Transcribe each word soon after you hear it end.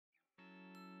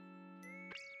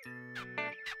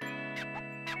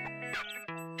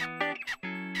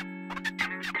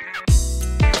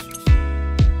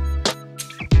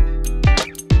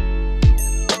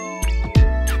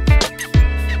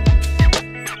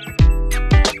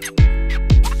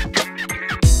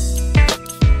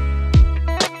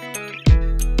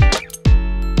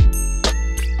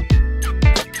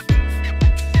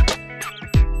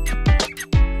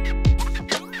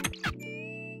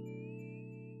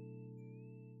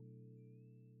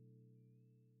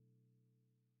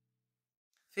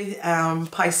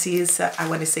Pisces, I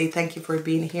want to say thank you for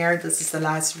being here. This is the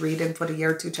last reading for the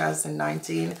year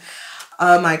 2019.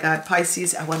 Oh my God,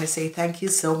 Pisces, I want to say thank you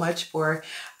so much for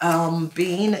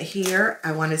being here.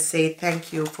 I want to say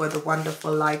thank you for the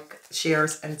wonderful like,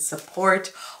 shares, and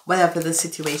support, whatever the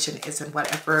situation is and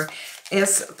whatever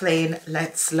is playing.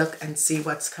 Let's look and see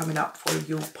what's coming up for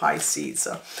you, Pisces.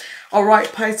 All right,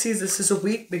 Pisces, this is a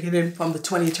week beginning from the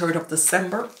 23rd of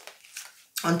December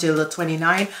until the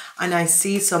 29th, and I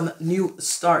see some new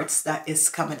starts that is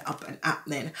coming up and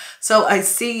happening. So I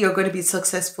see you're going to be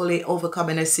successfully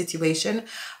overcoming a situation.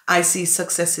 I see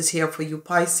successes here for you,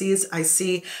 Pisces. I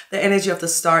see the energy of the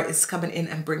star is coming in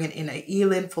and bringing in a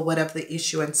healing for whatever the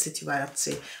issue and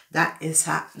situation that is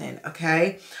happening,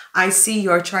 okay? I see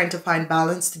you're trying to find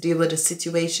balance to deal with the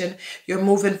situation. You're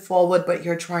moving forward, but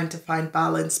you're trying to find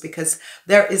balance because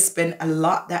there has been a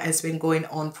lot that has been going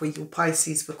on for you,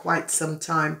 Pisces, for quite some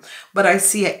time. But I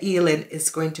see a healing is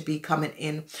going to be coming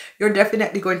in. You're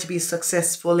definitely going to be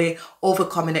successfully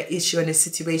overcoming an issue and a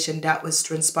situation that was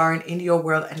transpiring in your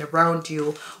world and around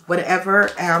you. Whatever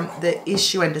the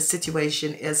issue and the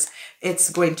situation is,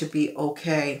 it's going to be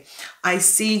okay. I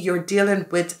see you're dealing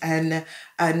with an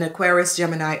Aquarius,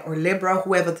 Gemini, or Libra,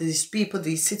 whoever these people,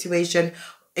 these situation.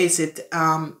 Is it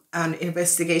an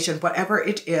investigation? Whatever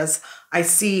it is, I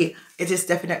see it is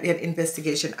definitely an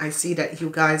investigation. I see that you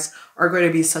guys are going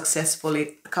to be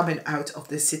successfully coming out of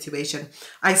this situation.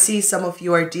 I see some of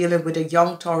you are dealing with a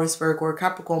young Taurus, Virgo, or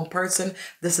Capricorn person.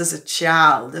 This is a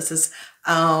child. This is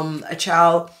a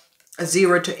child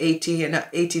 0 to 18 and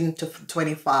 18 to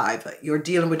 25. You're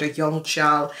dealing with a young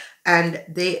child and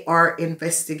they are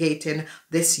investigating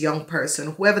this young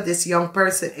person. Whoever this young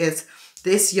person is,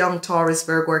 this young Taurus,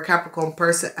 Virgo, or Capricorn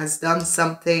person has done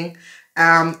something.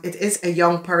 It is a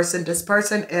young person. This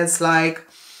person is like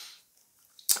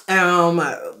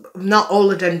not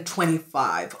older than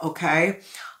 25, okay?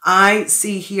 I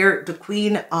see here the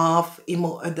Queen of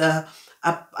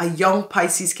a young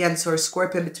Pisces, Cancer,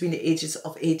 Scorpion between the ages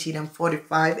of 18 and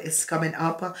 45 is coming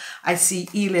up. I see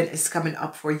healing is coming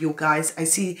up for you guys. I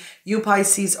see you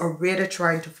Pisces are really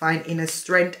trying to find inner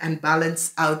strength and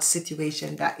balance out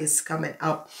situation that is coming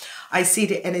up. I see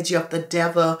the energy of the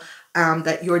devil,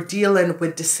 that you're dealing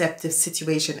with deceptive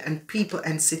situation and people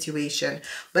and situation.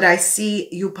 But I see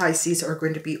you Pisces are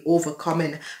going to be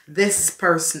overcoming this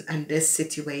person and this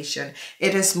situation.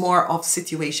 It is more of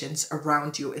situations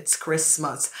around you. It's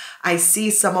Christmas. I see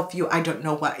some of you, I don't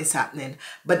know what is happening,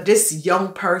 but this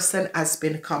young person has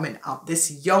been coming up.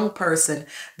 This young person,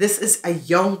 this is a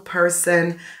young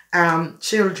person,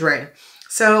 children.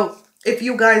 So if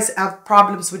you guys have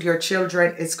problems with your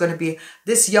children, it's going to be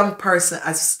this young person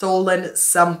has stolen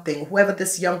something. Whoever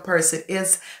this young person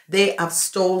is, they have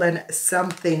stolen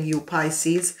something, you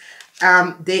Pisces.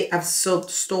 They have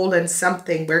stolen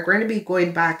something. We're going to be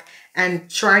going back and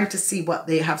trying to see what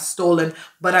they have stolen.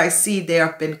 But I see they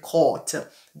have been caught.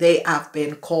 They have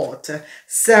been caught.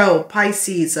 So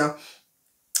Pisces,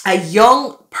 a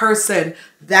young person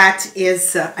that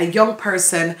is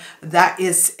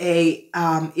a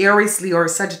Aries, Leo, or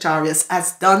Sagittarius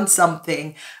has done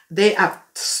something. They have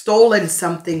stolen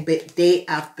something, but they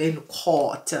have been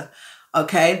caught.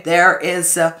 Okay, there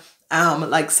is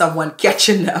like someone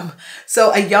catching them.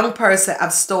 So a young person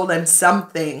have stolen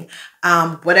something,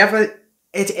 whatever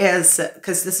it is,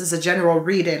 because this is a general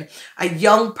reading. A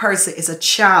young person is a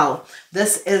child.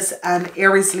 This is an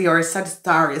Aries, Leo, or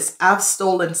Sagittarius. Have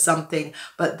stolen something,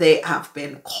 but they have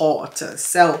been caught.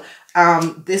 So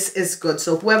this is good.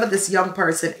 So whoever this young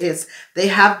person is, they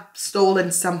have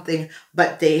stolen something,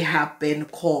 but they have been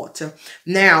caught.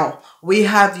 Now we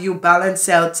have you balance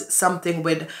out something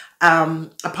with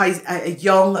a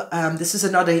young, this is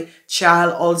another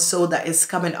child also that is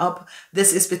coming up.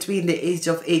 This is between the age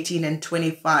of 18 and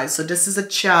 25. So this is a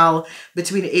child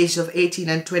between the age of 18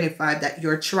 and 25 that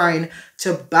you're trying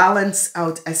to balance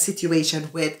out a situation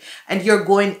with, and you're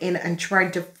going in and trying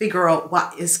to figure out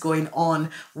what is going on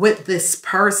with this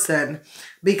person,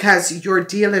 because you're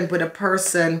dealing with a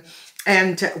person,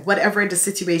 and whatever the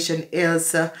situation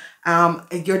is,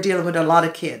 you're dealing with a lot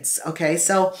of kids. Okay,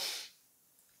 so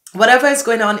whatever is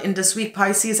going on in this week,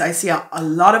 Pisces, I see a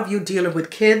lot of you dealing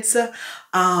with kids.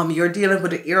 You're dealing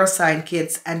with the air sign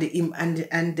kids and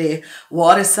the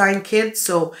water sign kids.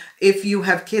 So if you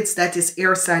have kids that is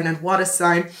air sign and water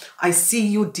sign, I see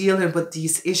you dealing with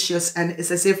these issues, and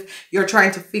it's as if you're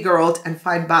trying to figure out and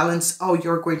find balance how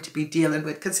you're going to be dealing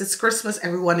with, because it's Christmas,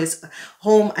 everyone is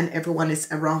home and everyone is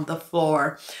around the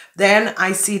floor. Then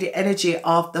I see the energy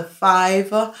of the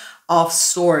Five of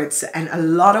Swords and a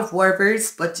lot of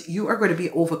worries, but you are going to be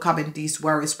overcoming these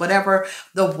worries. Whatever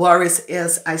the worries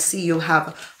is, I see you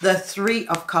have the Three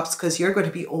of Cups because you're going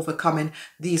to be overcoming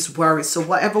these worries. So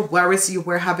whatever worries you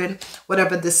were having,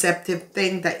 whatever deceptive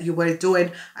thing that you were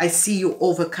doing, I see you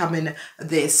overcoming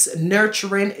this.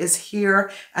 Nurturing is here,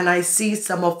 and I see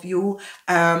some of you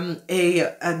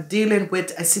dealing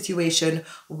with a situation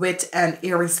with an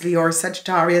Aries, Leo, or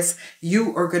Sagittarius.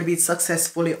 You are going to be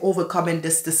successfully overcoming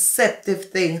this deceptive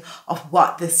thing of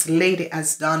what this lady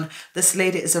has done. This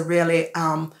lady is a really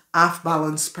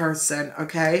half-balanced person,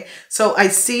 okay? So I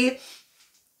see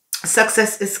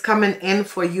success is coming in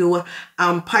for you,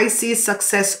 Pisces.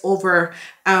 Success over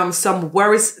some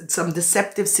worries, some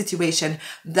deceptive situation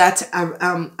that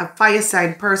a fire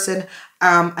sign person,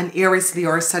 an Aries, Leo,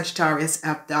 or Sagittarius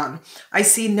have done. I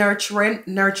see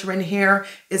nurturing here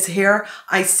is here.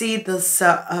 I see this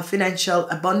financial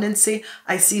abundancy.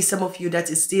 I see some of you that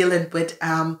is dealing with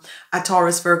a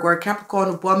Taurus, Virgo, or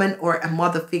Capricorn woman, or a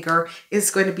mother figure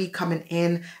is going to be coming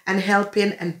in and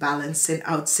helping and balancing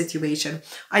out situation.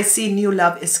 I see new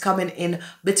love is coming in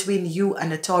between you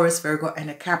and a Taurus, Virgo, and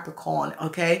a Capricorn.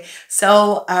 Okay,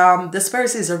 so this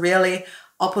person is a really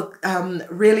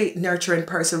really nurturing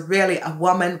person, really a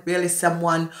woman, really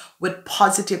someone with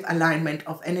positive alignment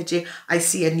of energy. I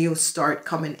see a new start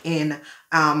coming in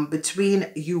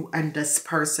between you and this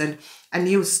person. A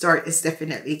new start is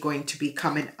definitely going to be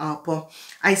coming up.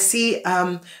 I see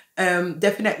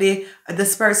definitely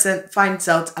this person finds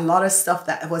out a lot of stuff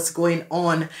that was going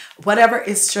on. Whatever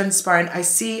is transpiring, I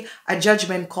see a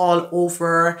judgment call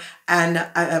over an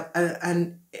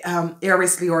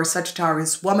Aries, Leo, or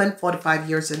Sagittarius woman, 45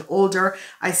 years and older.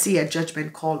 I see a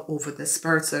judgment call over this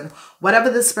person. Whatever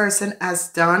this person has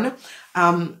done,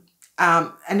 and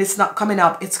it's not coming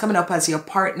up, it's coming up as your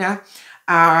partner.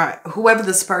 Whoever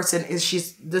this person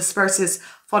is, this person is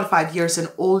 45 years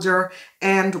and older,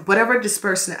 and whatever this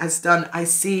person has done, I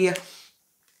see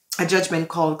a judgment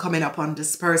call coming up on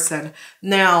this person.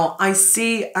 Now, I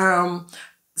see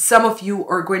some of you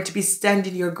are going to be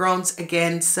standing your grounds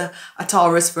against a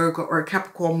Taurus, Virgo, or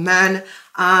Capricorn man.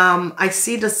 I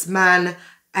see this man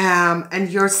and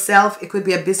yourself. It could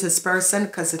be a business person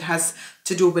because it has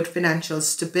to do with financial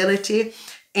stability.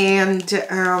 And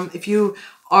if you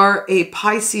are a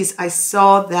Pisces, I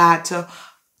saw that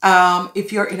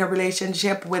if you're in a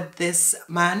relationship with this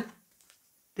man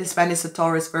is a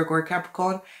Taurus, Virgo, or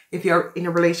Capricorn. If you're in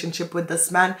a relationship with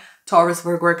this man, Taurus,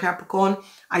 Virgo, or Capricorn,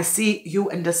 I see you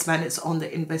and this man is on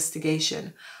the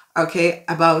investigation, okay,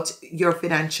 about your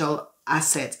financial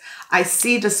asset. I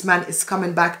see this man is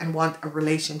coming back and want a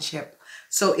relationship.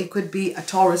 So it could be a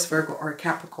Taurus, Virgo, or a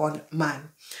Capricorn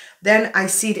man. Then I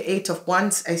see the Eight of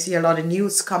Wands. I see a lot of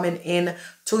news coming in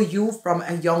to you from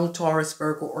a young Taurus,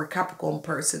 Virgo, or Capricorn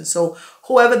person. So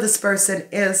whoever this person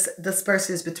is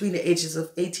between the ages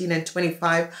of 18 and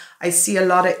 25. I see a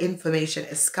lot of information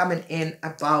is coming in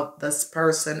about this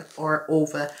person or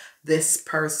over this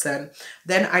person.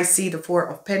 Then I see the Four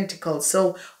of Pentacles.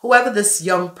 So whoever this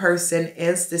young person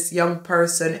is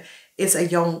a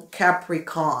young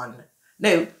Capricorn.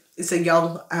 No, it's a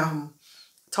young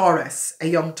Taurus, a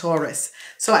young Taurus.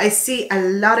 So I see a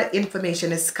lot of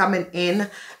information is coming in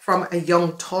from a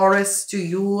young Taurus to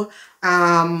you,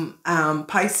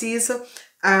 Pisces.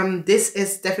 This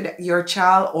is definitely your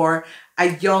child or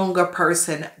a younger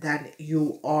person than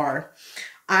you are.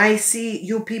 I see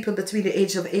you people between the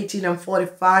age of 18 and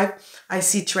 45. I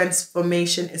see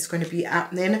transformation is going to be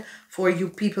happening for you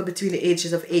people between the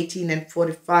ages of 18 and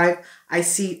 45. I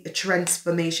see a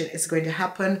transformation is going to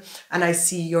happen, and I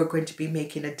see you're going to be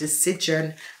making a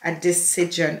decision and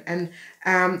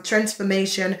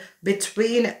transformation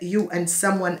between you and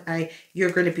someone.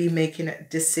 You're going to be making a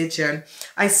decision.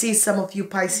 I see some of you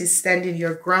Pisces standing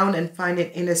your ground and finding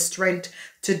inner strength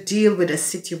to deal with a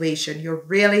situation. You're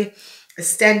really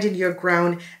standing your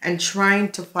ground and trying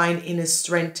to find inner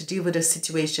strength to deal with a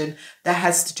situation that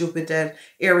has to do with an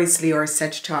Aries, Leo, or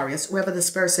Sagittarius. Whoever this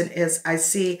person is, I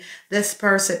see this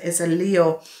person is a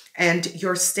Leo, and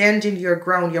you're standing your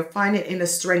ground. You're finding inner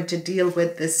strength to deal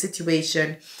with this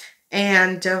situation.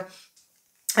 And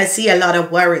I see a lot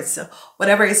of worries.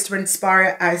 Whatever is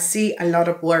transpiring, I see a lot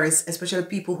of worries, especially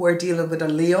people who are dealing with a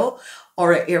Leo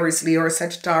or an Aries, Leo, or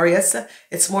Sagittarius.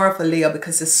 It's more of a Leo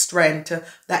because it's strength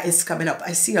that is coming up.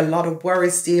 I see a lot of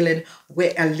worries dealing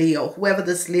with a Leo. Whoever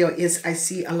this Leo is, I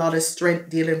see a lot of strength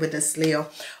dealing with this Leo.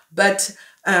 But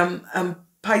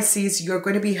Pisces, you're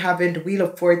going to be having the Wheel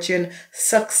of Fortune,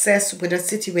 success with a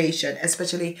situation.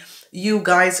 Especially you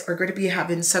guys are going to be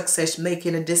having success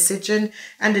making a decision,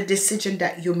 and the decision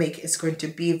that you make is going to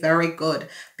be very good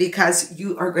because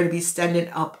you are going to be standing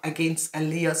up against a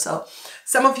Leo. So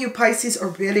some of you Pisces are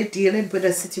really dealing with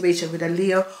a situation with a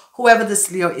Leo. Whoever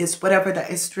this Leo is, whatever that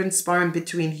is transpiring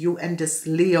between you and this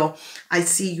Leo, I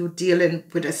see you dealing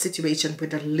with a situation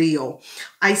with a Leo.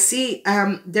 I see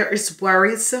there is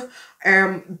worries,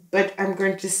 but I'm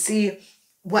going to see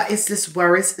what is this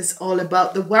worries is all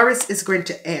about. The worries is going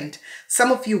to end.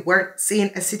 Some of you weren't seeing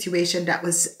a situation that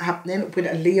was happening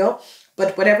with a Leo,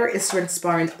 but whatever is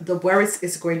transpiring, the worries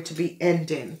is going to be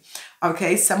ending.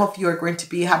 Okay, some of you are going to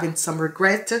be having some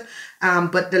regret,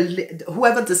 but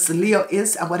whoever this Leo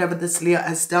is and whatever this Leo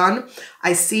has done,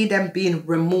 I see them being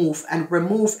removed. And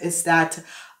remove is that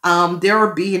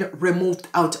they're being removed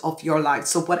out of your life.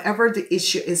 So whatever the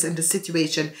issue is in the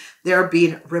situation, they're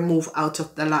being removed out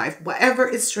of the life. Whatever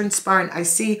is transpiring, I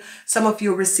see some of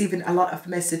you receiving a lot of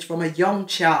message from a young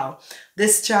child.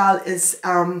 This child is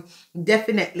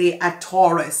definitely a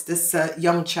Taurus. This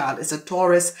young child is a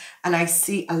Taurus, and I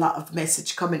see a lot of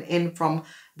message coming in from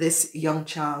this young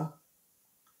child.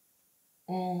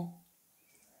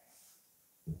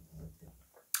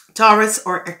 Taurus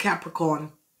or a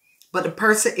Capricorn. But the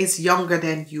person is younger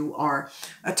than you are.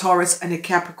 A Taurus and a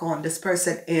Capricorn. This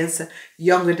person is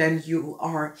younger than you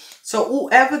are. So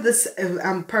whoever this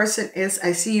person is,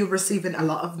 I see you receiving a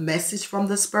lot of message from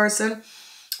this person.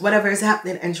 Whatever is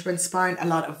happening and transpiring, a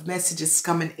lot of messages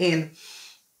coming in.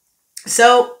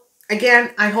 So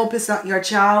again, I hope it's not your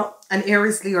child. An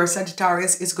Aries, Leo, or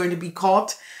Sagittarius is going to be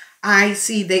caught. I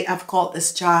see they have caught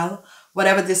this child.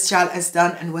 Whatever this child has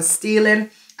done and was stealing,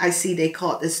 I see they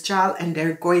caught this child, and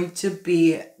they're going to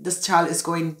be, this child is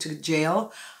going to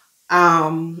jail.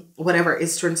 Whatever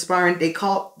is transpiring, they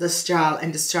caught this child,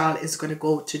 and this child is going to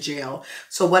go to jail.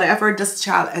 So whatever this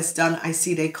child has done, I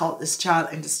see they caught this child,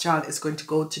 and this child is going to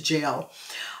go to jail.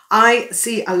 I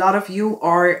see a lot of you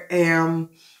are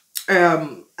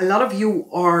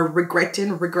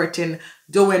regretting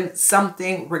doing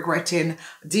something, regretting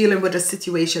dealing with a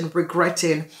situation,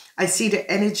 regretting. I see the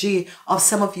energy of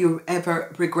some of you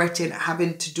ever regretting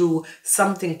having to do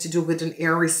something to do with an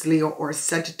Aries, Leo, or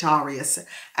Sagittarius,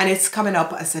 and it's coming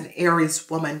up as an Aries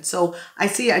woman. So I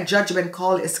see a judgment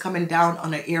call is coming down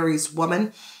on an Aries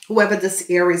woman. Whoever this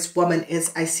Aries woman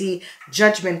is, I see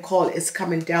judgment call is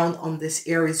coming down on this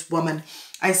Aries woman.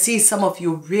 I see some of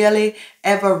you really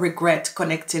ever regret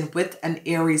connecting with an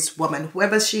Aries woman.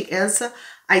 Whoever she is,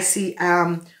 I see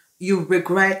you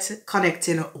regret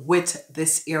connecting with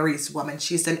this Aries woman.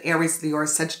 She's an Aries, Leo, or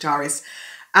Sagittarius.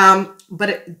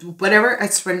 But whatever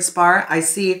has transpired, I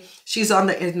see she's on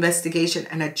the investigation,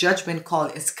 and a judgment call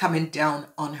is coming down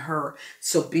on her.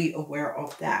 So be aware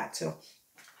of that.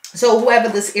 So whoever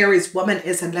this Aries woman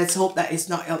is, and let's hope that it's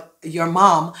not your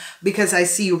mom, because I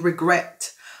see you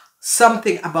regret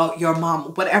something about your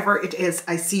mom. Whatever it is,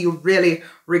 I see you really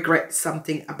regret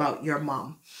something about your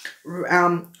mom.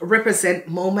 Represent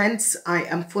moments. I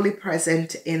am fully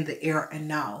present in the here and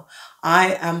now.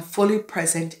 I am fully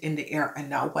present in the here and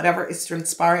now. Whatever is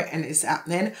transpiring and is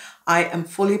happening, I am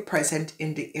fully present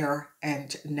in the here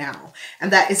and now.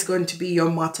 And that is going to be your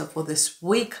motto for this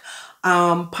week,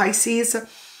 Pisces.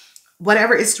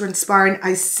 Whatever is transpiring,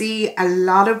 I see a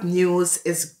lot of news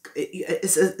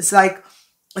it's like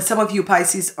some of you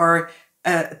Pisces are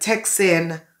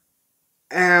texting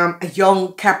a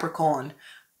young Capricorn.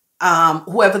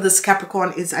 Whoever this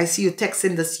Capricorn is, I see you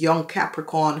texting this young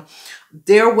Capricorn.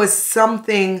 There was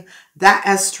something that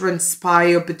has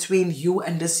transpired between you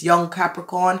and this young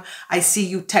Capricorn. I see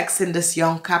you texting this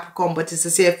young Capricorn, but it's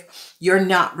as if you're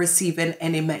not receiving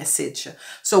any message.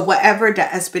 So whatever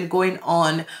that has been going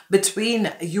on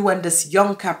between you and this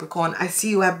young Capricorn, I see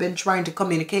you have been trying to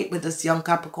communicate with this young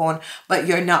Capricorn, but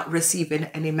you're not receiving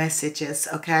any messages,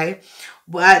 okay?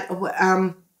 But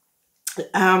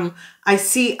I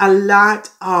see a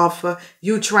lot of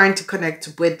you trying to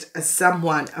connect with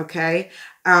someone, okay?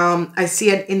 I see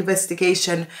an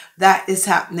investigation that is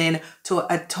happening to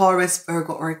a Taurus,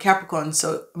 Virgo, or a Capricorn,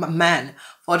 so a man,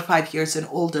 45 years and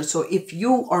older. So if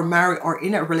you are married or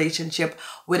in a relationship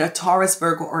with a Taurus,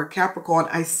 Virgo, or a Capricorn,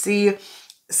 I see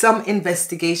some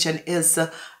investigation is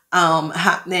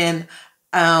happening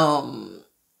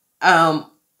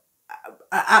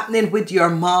happening with your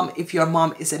mom, if your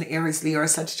mom is an Aries, Leo, or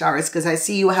Sagittarius, because I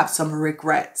see you have some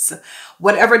regrets.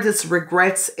 Whatever this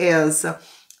regrets is,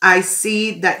 I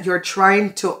see that you're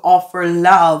trying to offer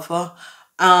love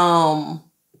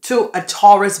to a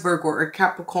Taurus, Virgo, or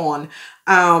Capricorn,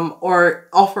 or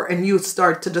offer a new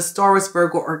start to the Taurus,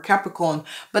 Virgo, or Capricorn.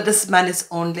 But this man is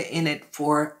only in it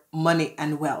for money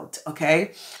and wealth.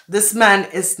 Okay, this man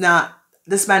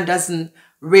doesn't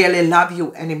really love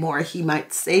you anymore. He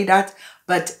might say that,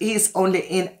 but he's only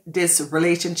in this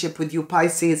relationship with you,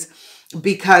 Pisces,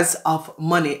 because of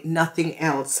money, nothing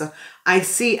else. I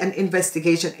see an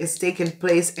investigation is taking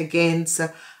place against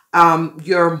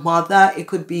your mother. It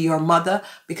could be your mother,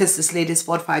 because this lady is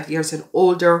 45 years and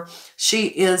older. She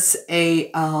is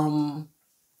a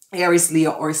Aries,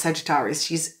 Leo, or Sagittarius.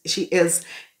 She is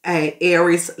a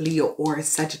Aries, Leo, or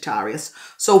Sagittarius.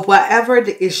 So whatever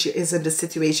the issue is and the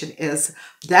situation is,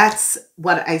 that's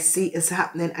what I see is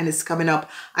happening and it's coming up.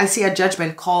 I see a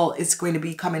judgment call is going to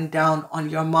be coming down on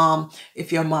your mom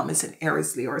if your mom is an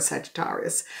Aries, Leo, or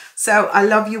Sagittarius. So I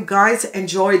love you guys.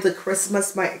 Enjoy the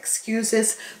Christmas. My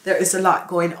excuses. There is a lot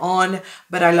going on,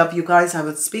 but I love you guys. I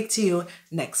will speak to you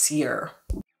next year.